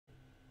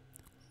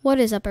What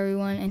is up,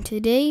 everyone? And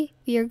today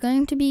we are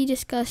going to be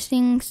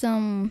discussing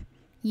some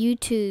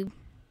YouTube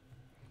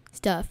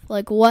stuff,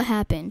 like what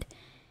happened.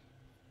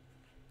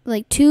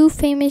 Like, two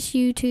famous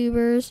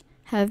YouTubers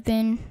have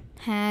been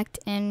hacked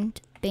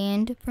and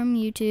banned from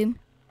YouTube.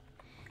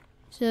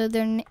 So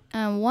they're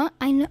what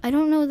I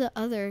don't know the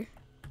other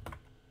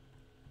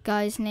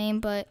guy's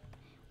name, but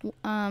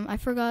I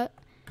forgot.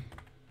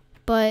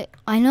 But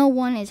I know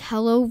one is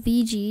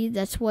Helloitsvg'S.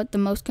 That's what the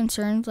most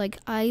concerned. Like,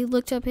 I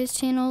looked up his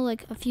channel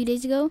like a few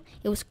days ago.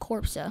 It was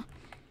Corpsa.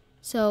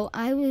 So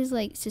I was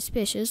like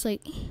suspicious.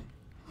 Like,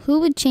 who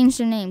would change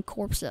their name,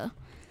 Corpsa?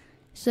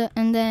 So,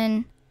 and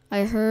then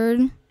I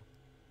heard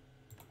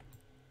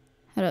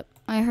how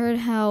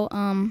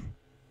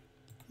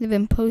they've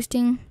been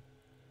posting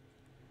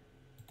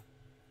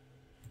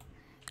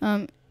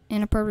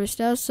inappropriate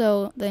stuff.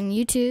 So then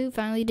YouTube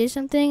finally did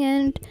something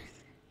and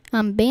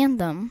banned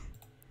them.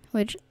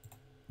 Which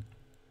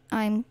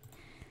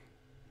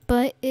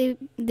but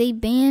they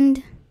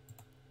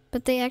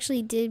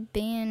actually did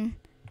ban.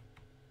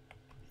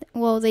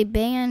 Well, they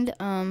banned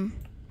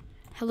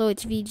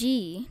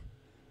Helloitsvg'S.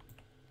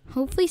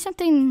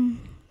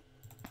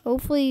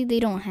 Hopefully they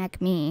don't hack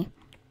me.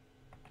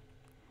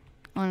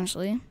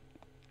 Honestly.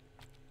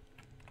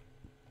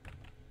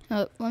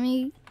 Let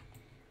me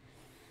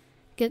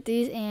get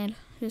these and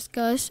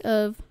discuss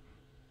of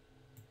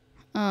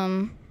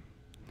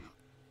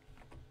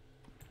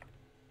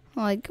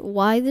like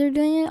why they're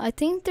doing it. I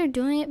think they're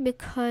doing it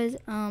because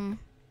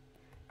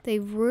they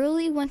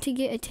really want to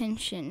get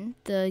attention,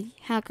 the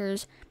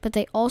hackers, but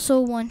they also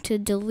want to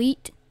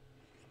delete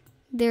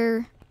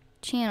their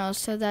channels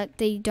so that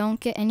they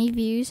don't get any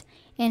views.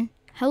 And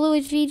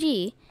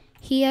Helloitsvg'S,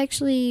 he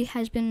actually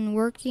has been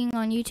working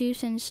on YouTube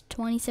since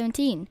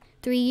 2017,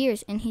 3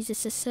 years, and he's a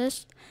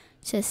successful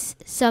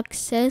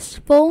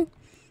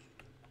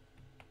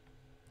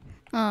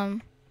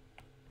Roblox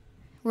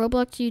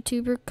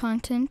YouTuber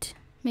content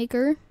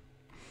maker.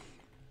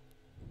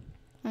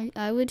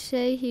 I would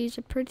say he's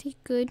a pretty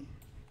good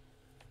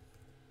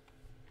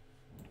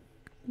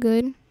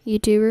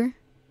YouTuber.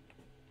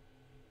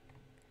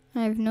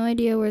 I have no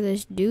idea where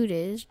this dude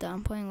is that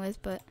I'm playing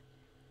with, but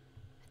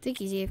I think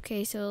he's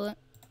AFK, so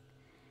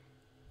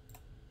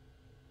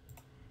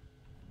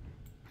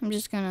I'm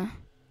just gonna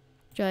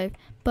drive.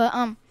 But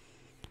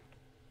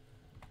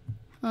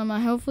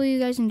hopefully you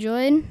guys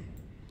enjoyed.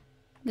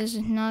 This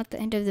is not the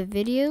end of the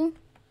video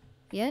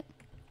yet,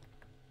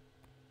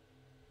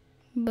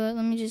 but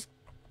let me just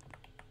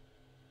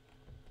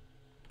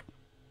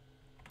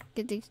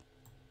get these.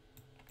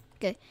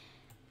 Okay,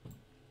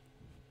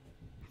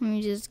 let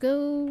me just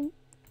go.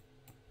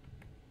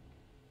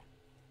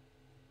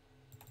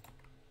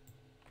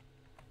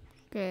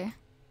 Okay.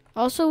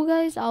 Also,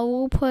 guys, I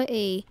will put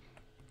a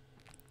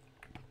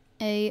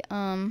I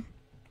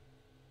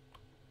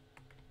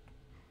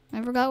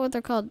forgot what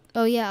they're called.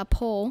 Oh yeah, a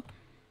poll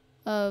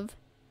of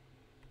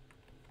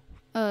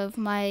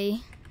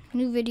my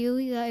new video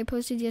that I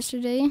posted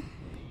yesterday.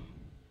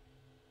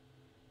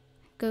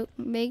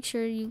 Make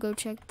sure you go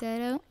check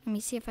that out. Let me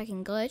see if I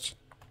can glitch.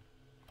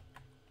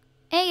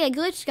 Hey, I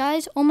glitched,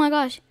 guys. Oh my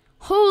gosh.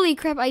 Holy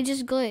crap, I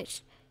just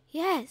glitched.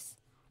 Yes.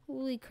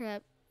 Holy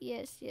crap.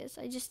 Yes,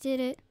 I just did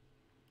it.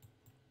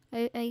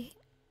 I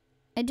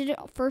did it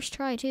first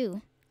try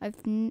too. Like,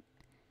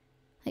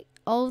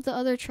 all of the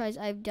other tries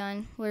I've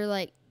done were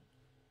like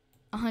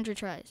 100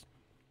 tries.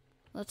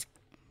 Let's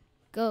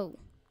go.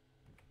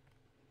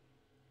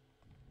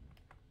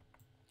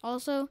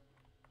 Also,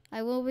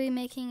 I will be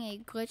making a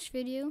glitch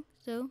video,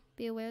 so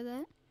be aware of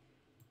that.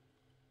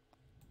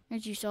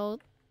 As you saw,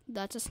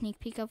 that's a sneak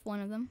peek of one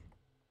of them.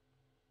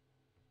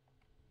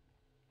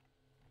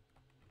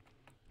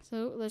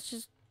 So let's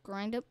just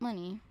grind up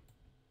money.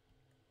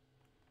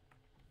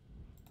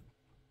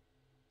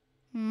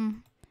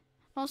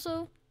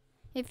 Also,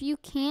 if you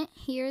can't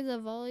hear the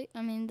volume,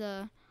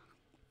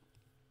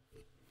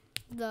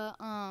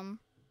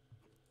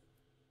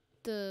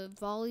 the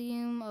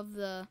volume of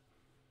the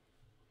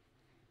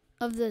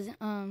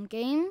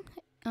game,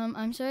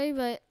 I'm sorry,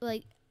 but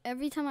like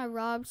every time I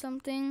rob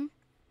something,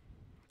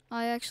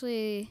 I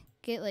actually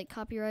get like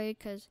copyrighted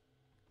because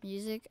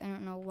music. I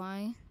don't know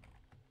why.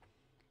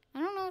 I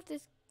don't know if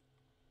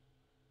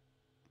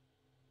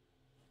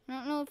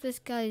this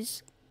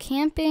guy's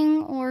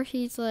camping or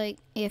he's like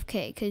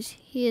AFK, because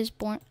he is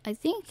born, I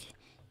think,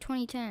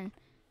 2010.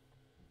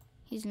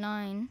 He's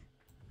 9.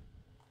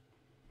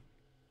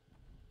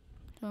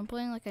 So I'm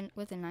playing like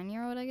with a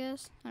 9-year-old, I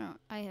guess.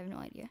 I have no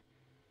idea.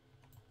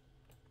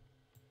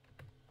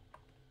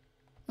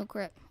 Oh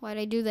crap, why'd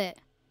I do that?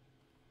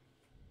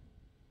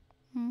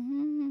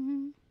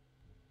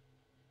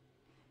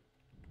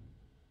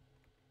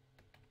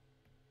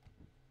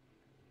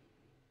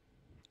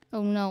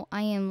 Oh no,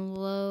 I am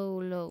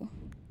low.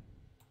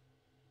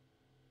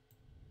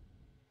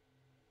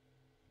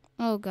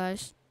 Oh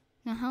gosh.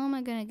 Now how am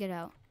I gonna get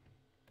out?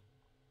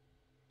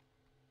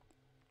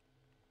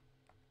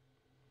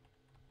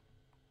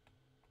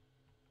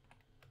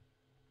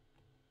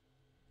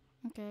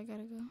 Okay, I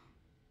gotta go.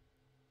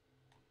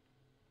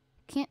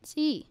 Can't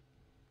see.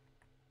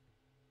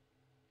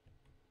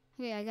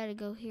 Okay, I gotta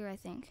go here, I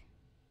think.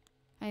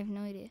 I have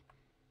no idea.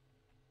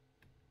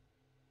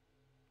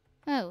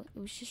 Oh, it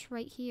was just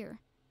right here.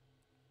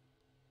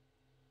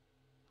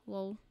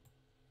 Lol.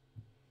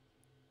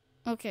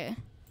 Okay.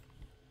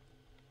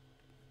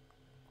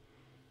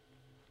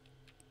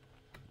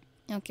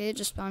 Okay, it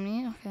just spawned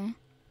me. Okay.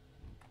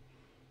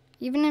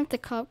 Even if the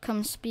cop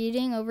comes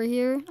speeding over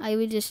here, I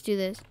would just do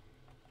this.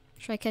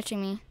 Try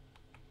catching me.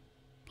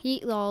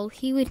 He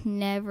would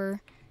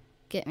never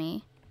get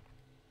me.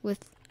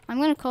 I'm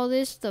gonna call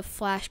this the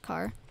flash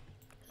car.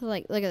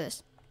 Like, look at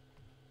this.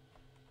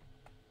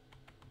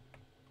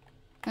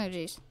 Oh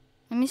jeez.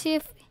 Let me see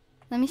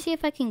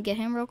if I can get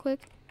him real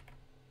quick.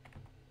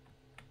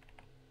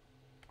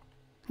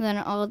 And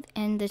then I'll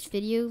end this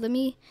video.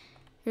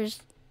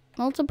 There's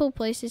multiple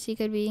places he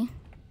could be.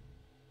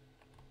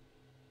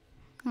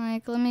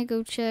 Like, let me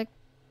go check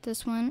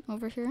this one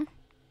over here.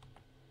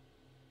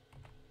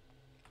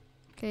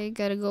 Okay,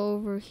 gotta go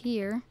over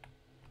here.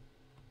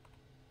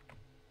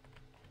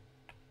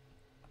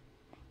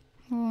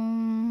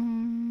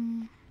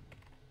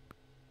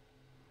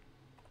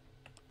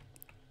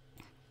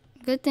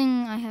 Good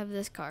thing I have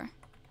this car.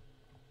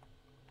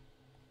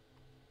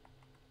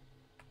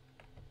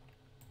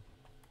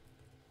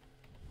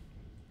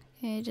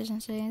 Okay, it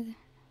doesn't say anything.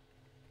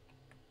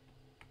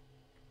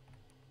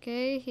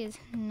 Okay, he's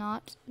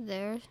not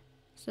there.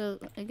 So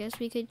I guess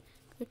we could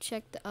go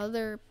check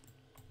the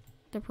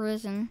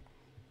prison.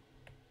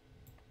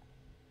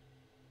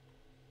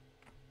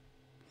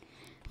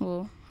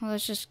 Well,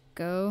 let's just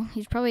go.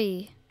 He's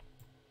probably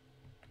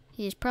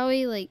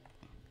like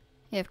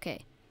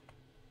AFK.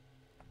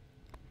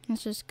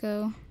 Let's just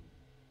go.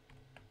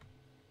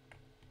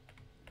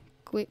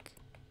 Quick.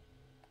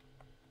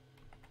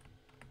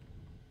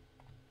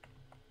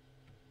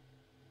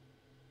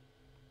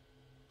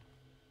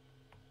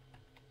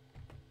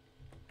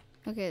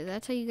 Okay,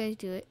 that's how you guys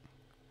do it.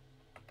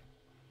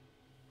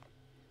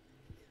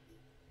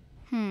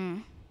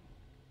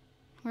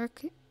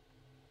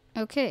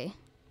 Okay.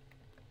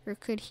 Where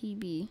could he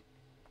be?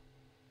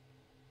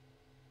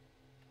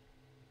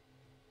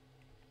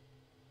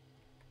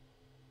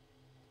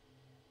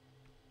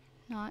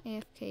 Not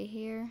AFK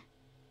here.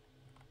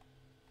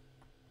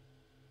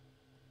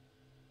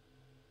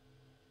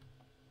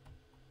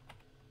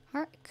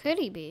 Where could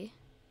he be?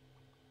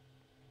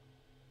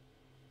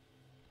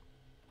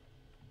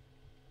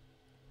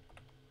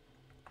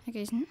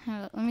 Okay,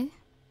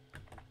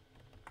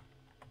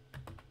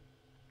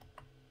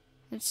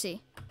 let's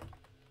see.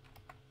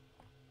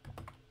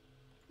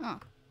 Oh,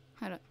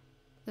 hold up.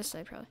 This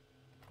side probably.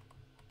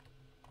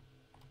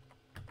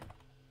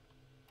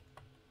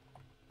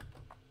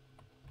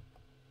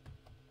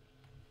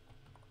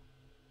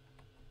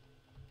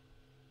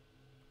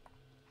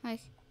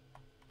 Like,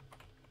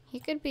 he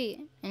could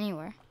be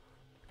anywhere.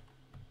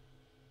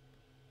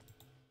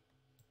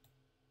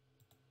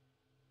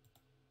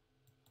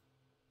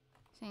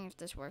 Seeing if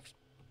this works.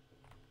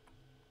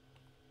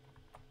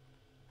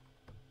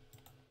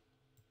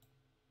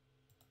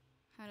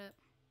 Hold up.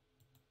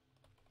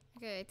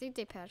 Okay, I think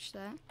they patched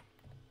that.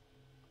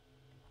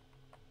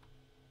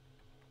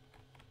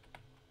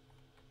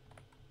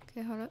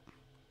 Okay, hold up.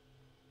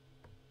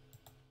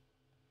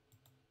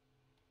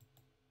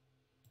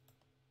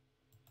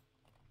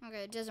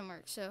 Okay, it doesn't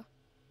work, so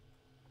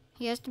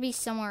he has to be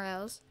somewhere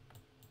else.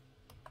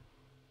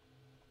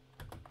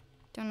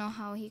 Don't know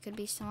how he could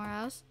be somewhere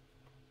else.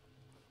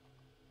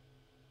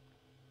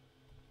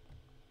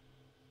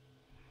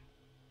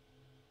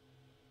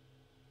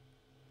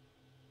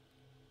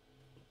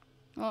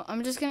 Well,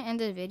 I'm just gonna end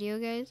the video,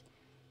 guys.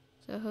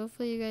 So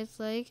hopefully you guys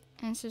like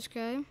and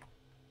subscribe.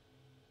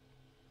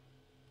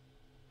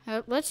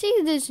 Let's see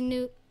this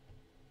new.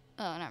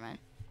 Oh, never mind.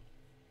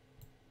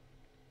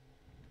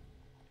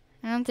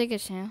 I don't think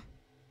it's new.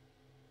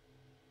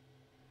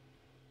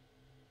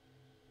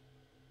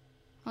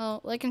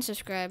 Well, like and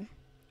subscribe.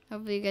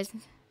 Hopefully you guys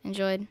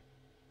enjoyed.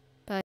 Bye.